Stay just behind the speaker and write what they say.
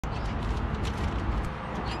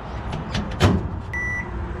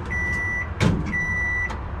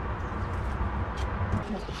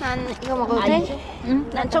난 이거 먹어도 돼? 응.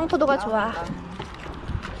 난 청포도가 좋아.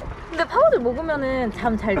 근데 파우더 먹으면은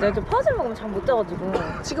잠 잘 자죠. 파우더 먹으면 잠 못 자가지고.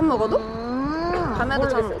 지금 먹어도? 밤에도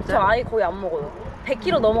잠 못 저 자. 아예 거의 안 먹어요.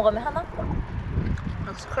 100kg 넘어가면 하나?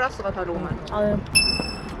 역시 클래스가 다르구만. 아유.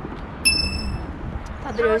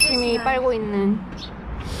 다들 열심히 빨고 있는.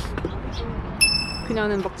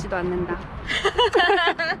 그녀는 먹지도 않는다.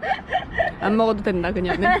 안 먹어도 된다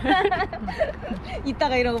그녀는.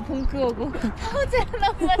 이따가 이러고 봉크 오고 파우즈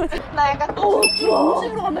하나만 맞지. 나 약간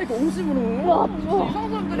옹심으로 간다. 이거 옹심으로. 와 이상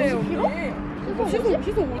사람들이에요.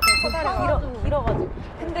 길어가지고.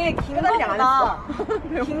 근데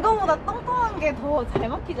긴 거보다 똥똥한 게 더 잘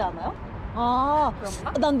막히지 않아요? 아,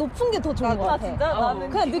 난 높은 게 더 좋은 것 같아. 진짜? 나는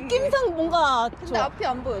그냥 느낌상 뭔가 근데 앞이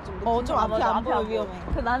안 보여 좀. 좀 앞이 안 보여 위험해.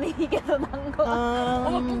 나는 이게 더 나은 거 같아.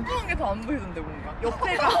 뚱뚱한 게 더 안 보이던데 뭔가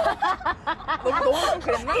옆에가 너무 좀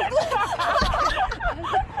그랬나?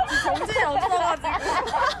 정신이 없어가지고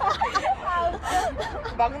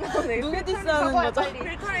막 나오네. 누구 디스하는 거죠?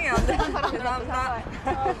 필터링이 안 되는 사람 죄송합니다.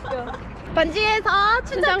 반지에서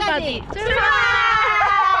춘천까지 출발!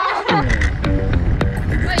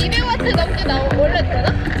 200W 넘게 원래 되나?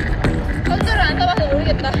 건조를 안 써봐서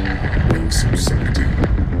모르겠다.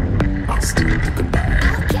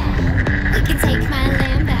 We can take my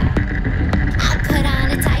lamb out. I'll put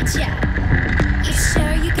on a tight show. You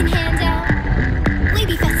sure you can handle? We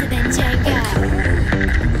be faster than Django.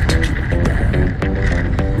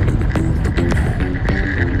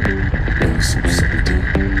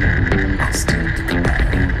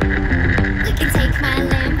 We can take my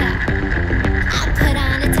lamb out. I'll put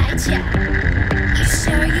on a tight show. You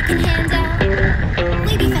sure you can handle?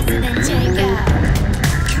 We be faster than Django.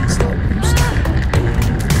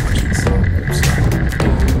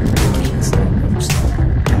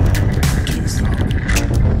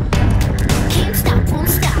 Can't stop, won't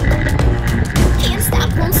stop. Can't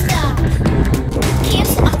stop, won't stop. Can't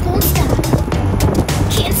stop, won't stop.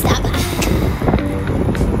 Can't stop.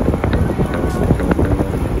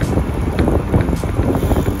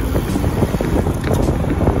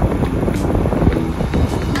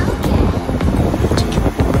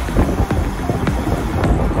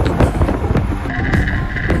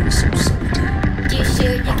 You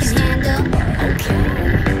sure you can handle? Okay.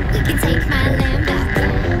 We can take my lamb back.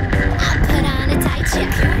 I'll put on a tight show.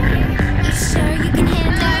 You sure you can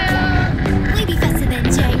handle? We be faster than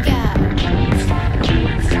Django.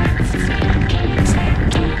 Can't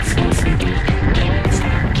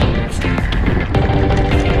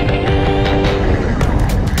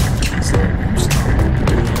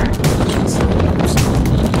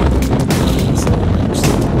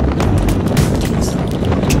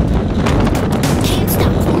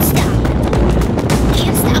stop.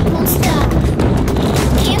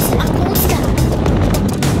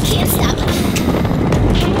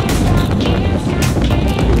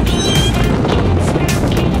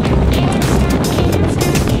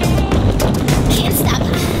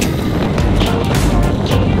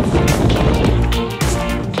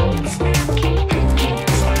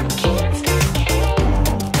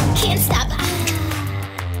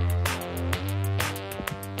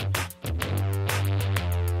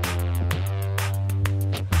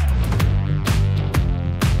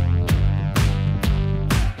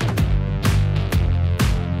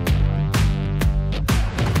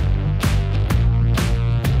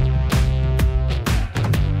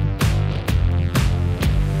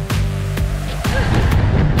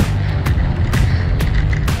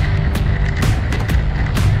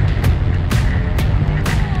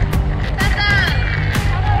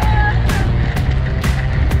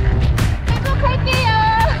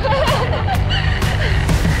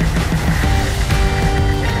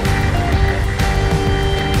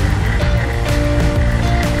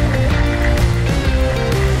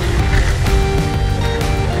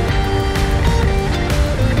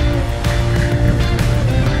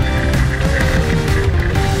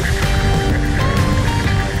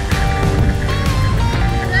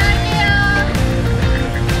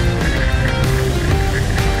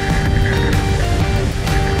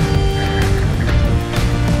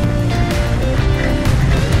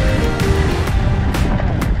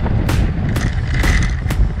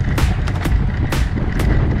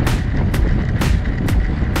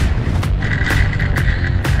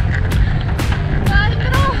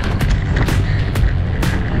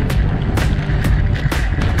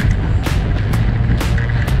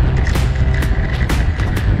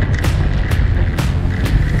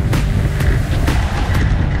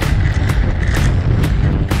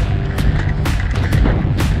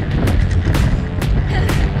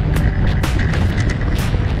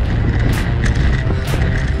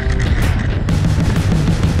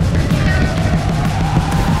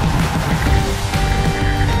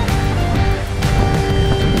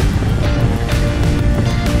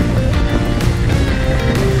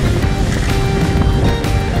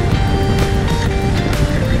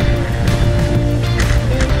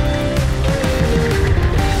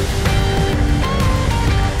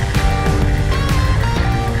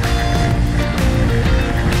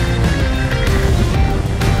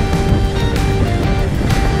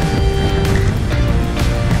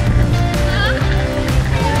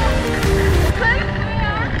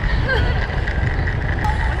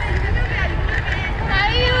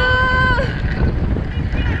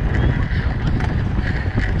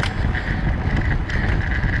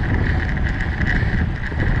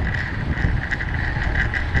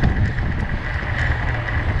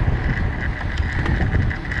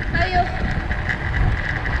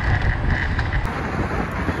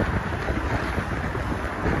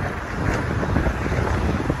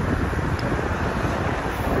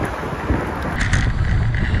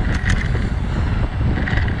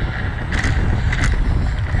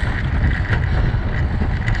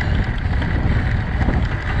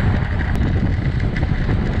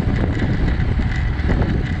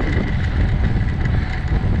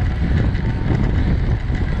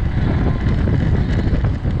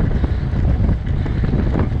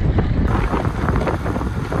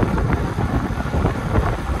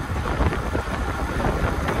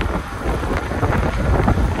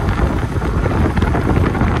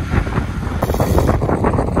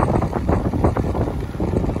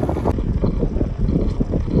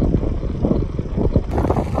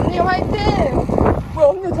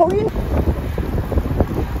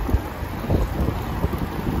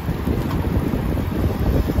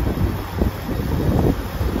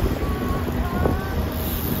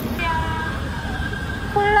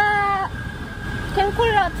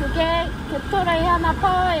 음료 2개, 게토레이 하나,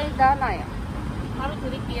 파워에이드 하나요. 바로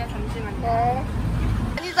드릴게요. 잠시만요. 네.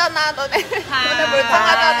 아니잖아, 너네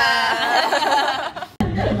멀쩡하잖아.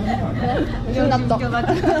 유남도.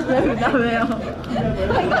 왜요?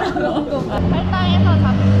 할당해서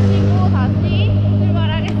잡수시고 다시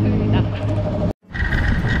출발하겠습니다.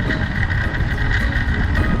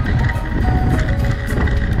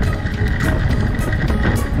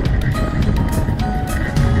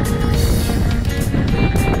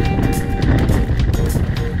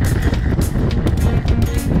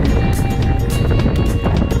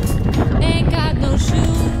 Ain't got no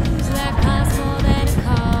shoes that cost more than a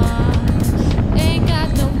car. Ain't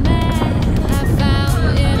got no man I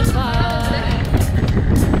found in a bar.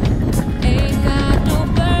 Ain't got no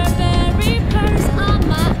Burberry purse on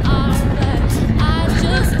my arm, but I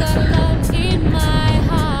just got love in my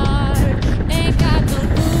heart. Ain't got no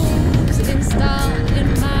boobs installed in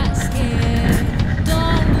my skin.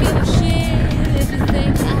 Don't give a shit if you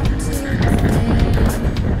think I'm too thin.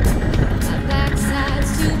 My backside's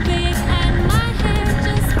too big and my hair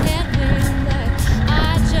just can't win, but I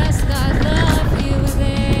just got love you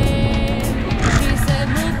there. She said,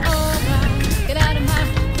 move over, get out of my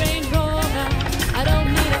Range Rover. I don't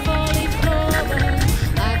need a four-leaf clover.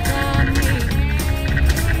 I got me.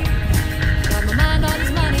 Got my mind on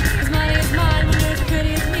his money is mine. When you're as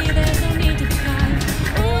pretty as me, there's no need to be kind.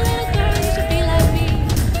 Oh, little girl, you should be like me.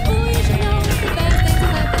 Oh, you should know the best things in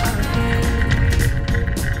life that are free.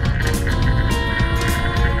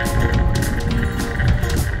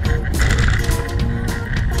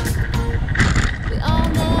 We all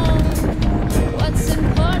know what's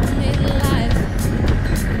important in life: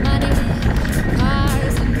 money,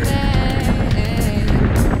 cars, and fame.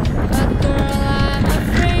 But girl, I'm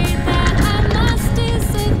afraid that I must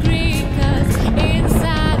disagree, 'cause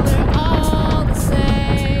inside we're all the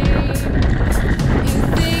same. You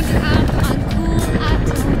think I'm uncool, I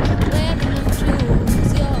don't wear enough jewels.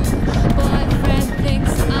 Your boyfriend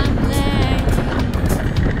thinks I'm lame.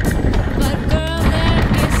 But girl, there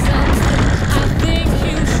is something I think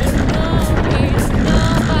you should know, is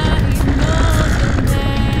nobody knows your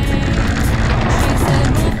name. She said,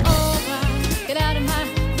 move over, get out of my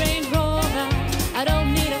Range Rover. I don't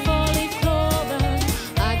need a four-leaf clover.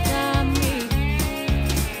 I got me.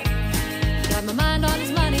 Got my mind on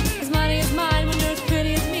his money is mine. When you're as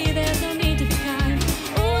pretty as me, there's no need to be kind.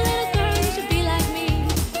 Oh, little girl, you should be like me.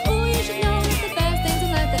 Oh, you should know the best things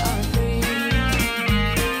in life that are free.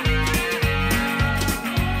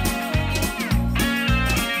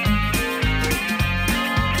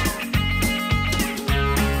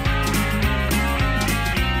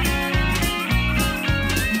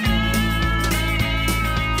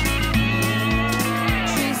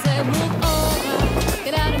 She said, move over,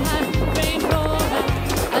 get out of my Range Rover.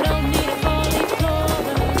 I don't need a four-leaf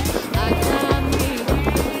clover. I got me.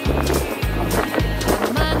 Got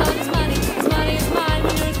my mind on his money is mine.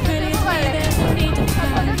 When you're as pretty as me, there's no need to be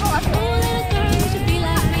kind. Oh, little girl, you should be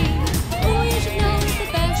like me. Oh, you should know the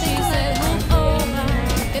best. She said, move over,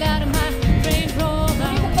 get out of my Range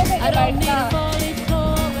Rover. I don't need a four-leaf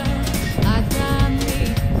clover. I got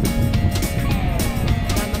me.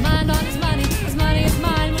 Got my mind on his money is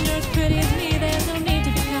mine. When you're as pretty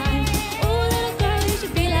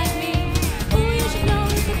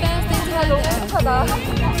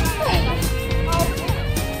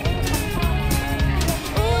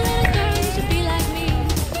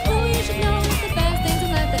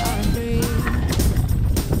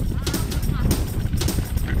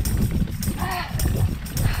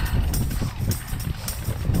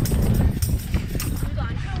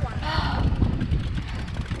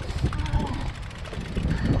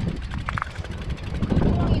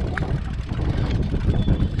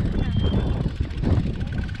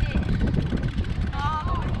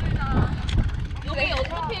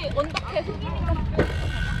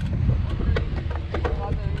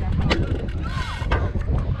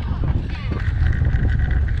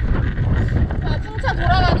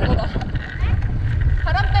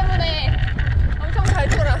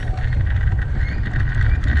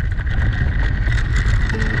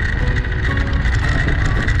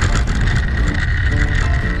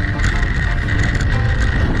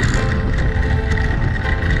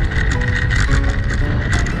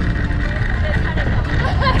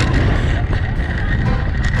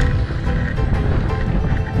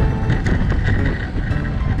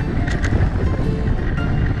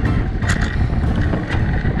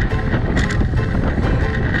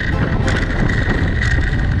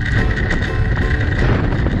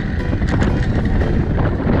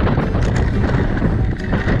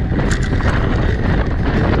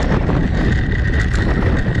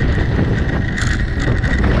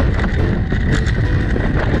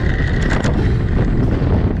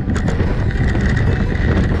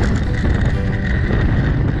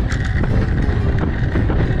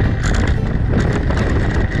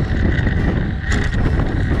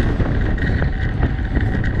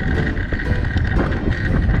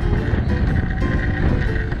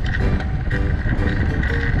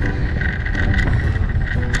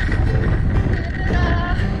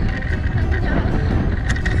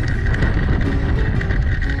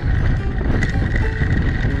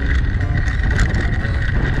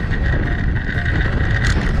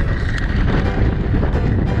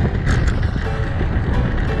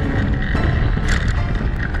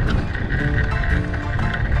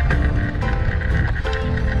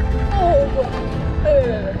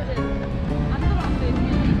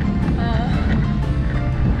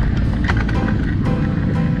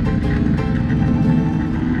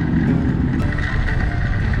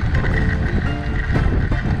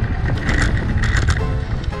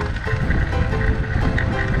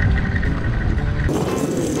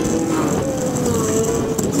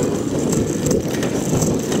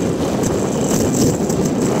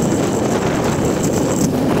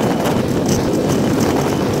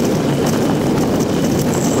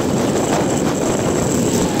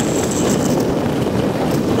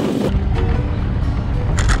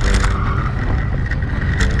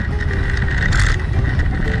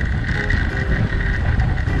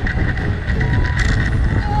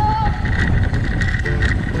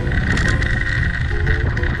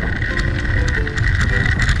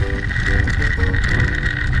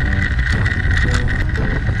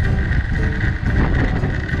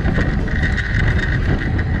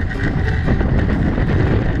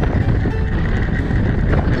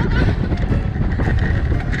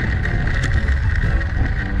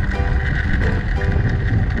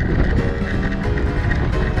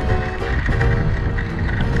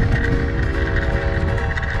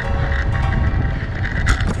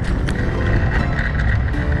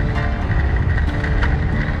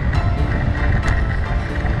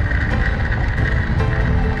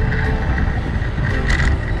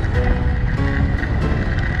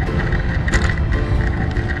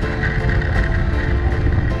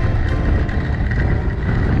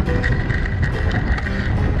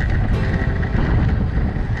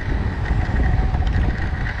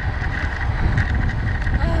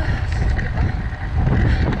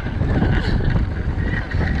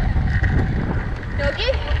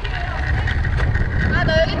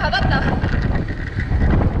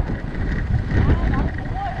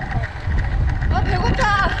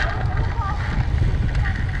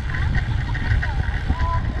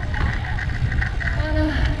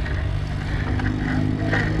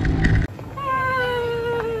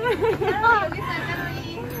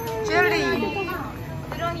젤리.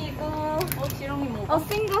 지렁이고. 지렁이 먹어.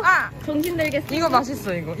 싱거. 아 정신 들겠어. 이거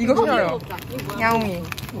맛있어 이거. 이거 펴요. 야옹이.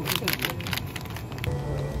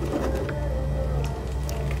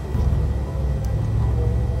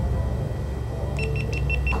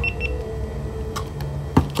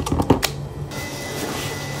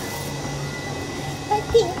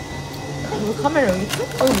 왜 카메라 여기 있어?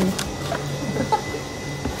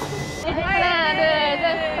 하나, 둘,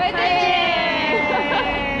 셋, 파이팅!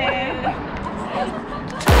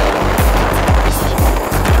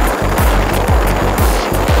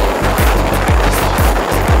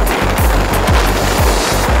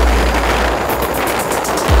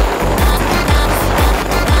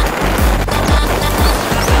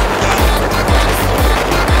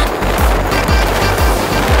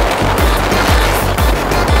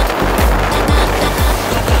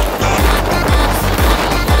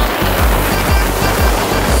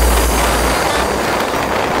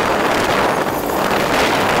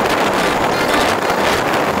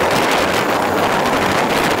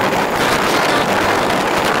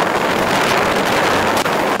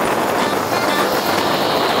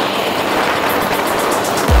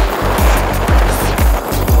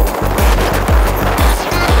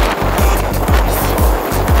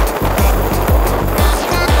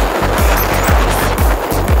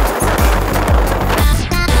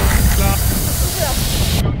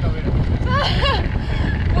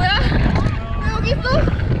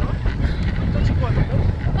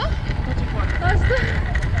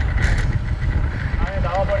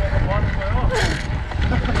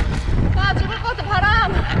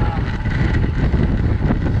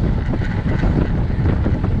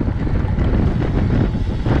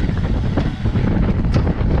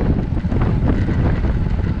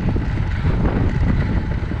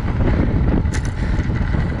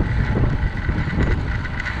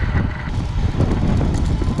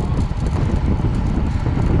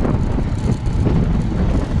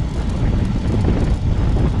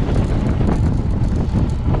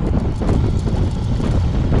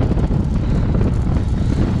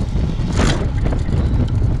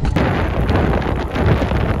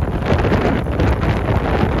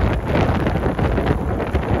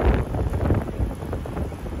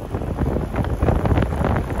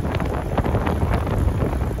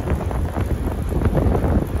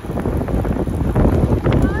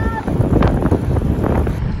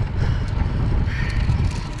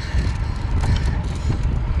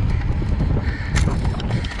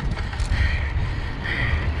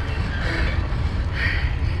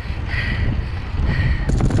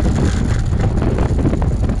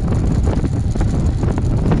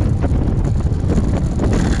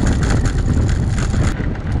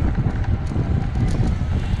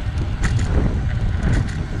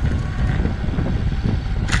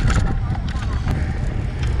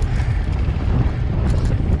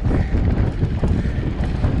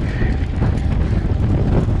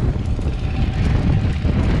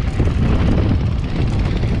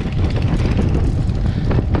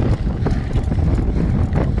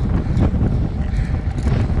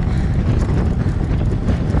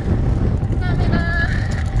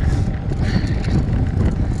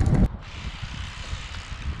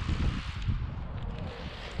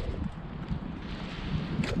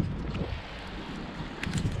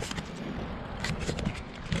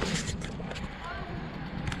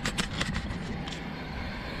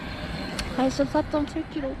 발속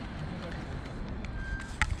 4.7km.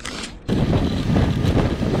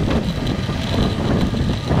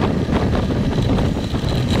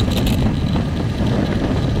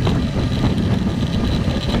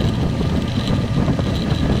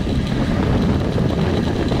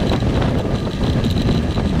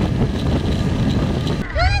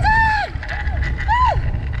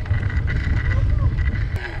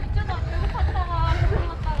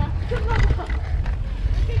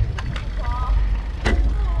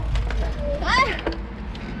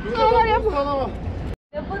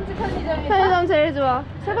 몇 번째 편의점이야? 편의점 제일 좋아.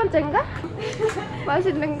 세 번째인가?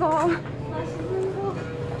 맛있는 거.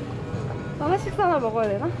 나 한식사 하나 먹어야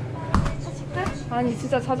되나? 한식사? 아니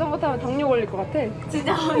진짜 자전거 타면 당뇨 걸릴 것 같아.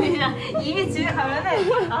 진짜 언니야. 이미 집에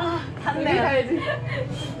가면은 간대. 가야지.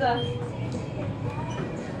 진짜.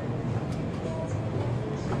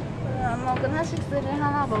 안 먹은 한식스를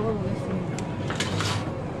하나 먹어보겠습니다.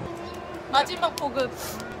 마지막 보급.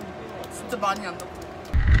 진짜 많이 안 넣고.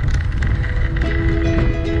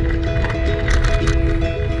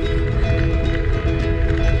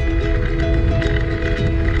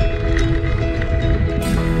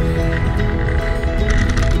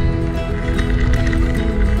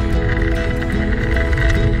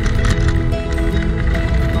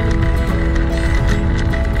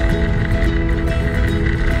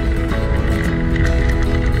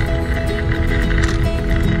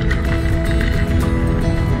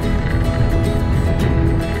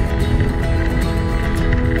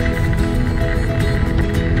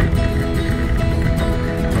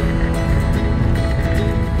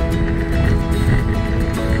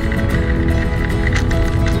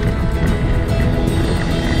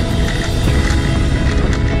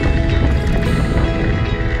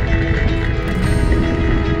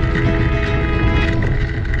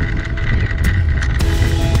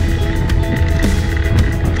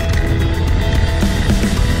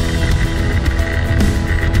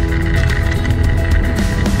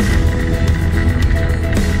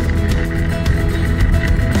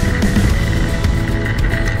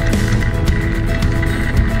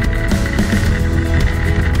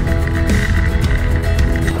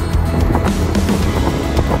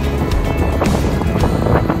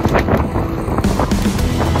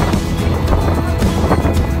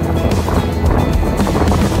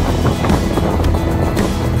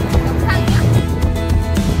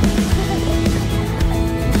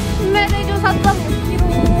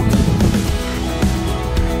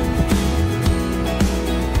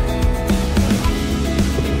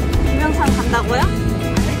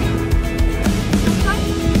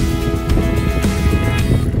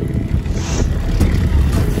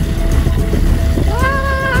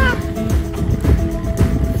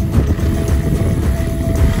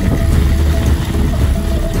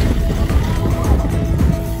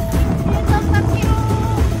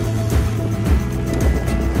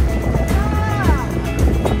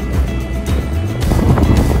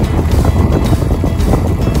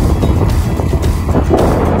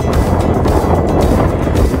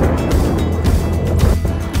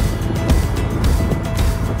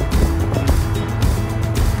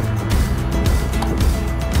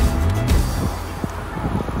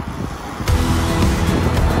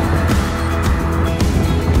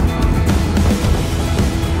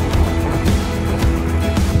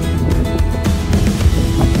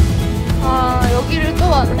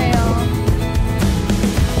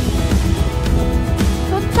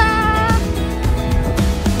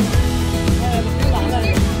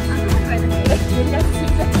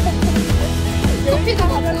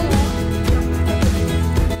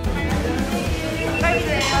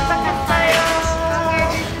 도착했어요.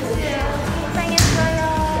 고생했어요.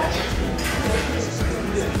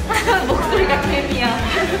 목소리가 개미야.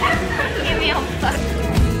 개미 없다.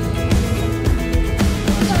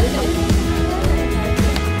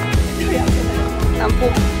 난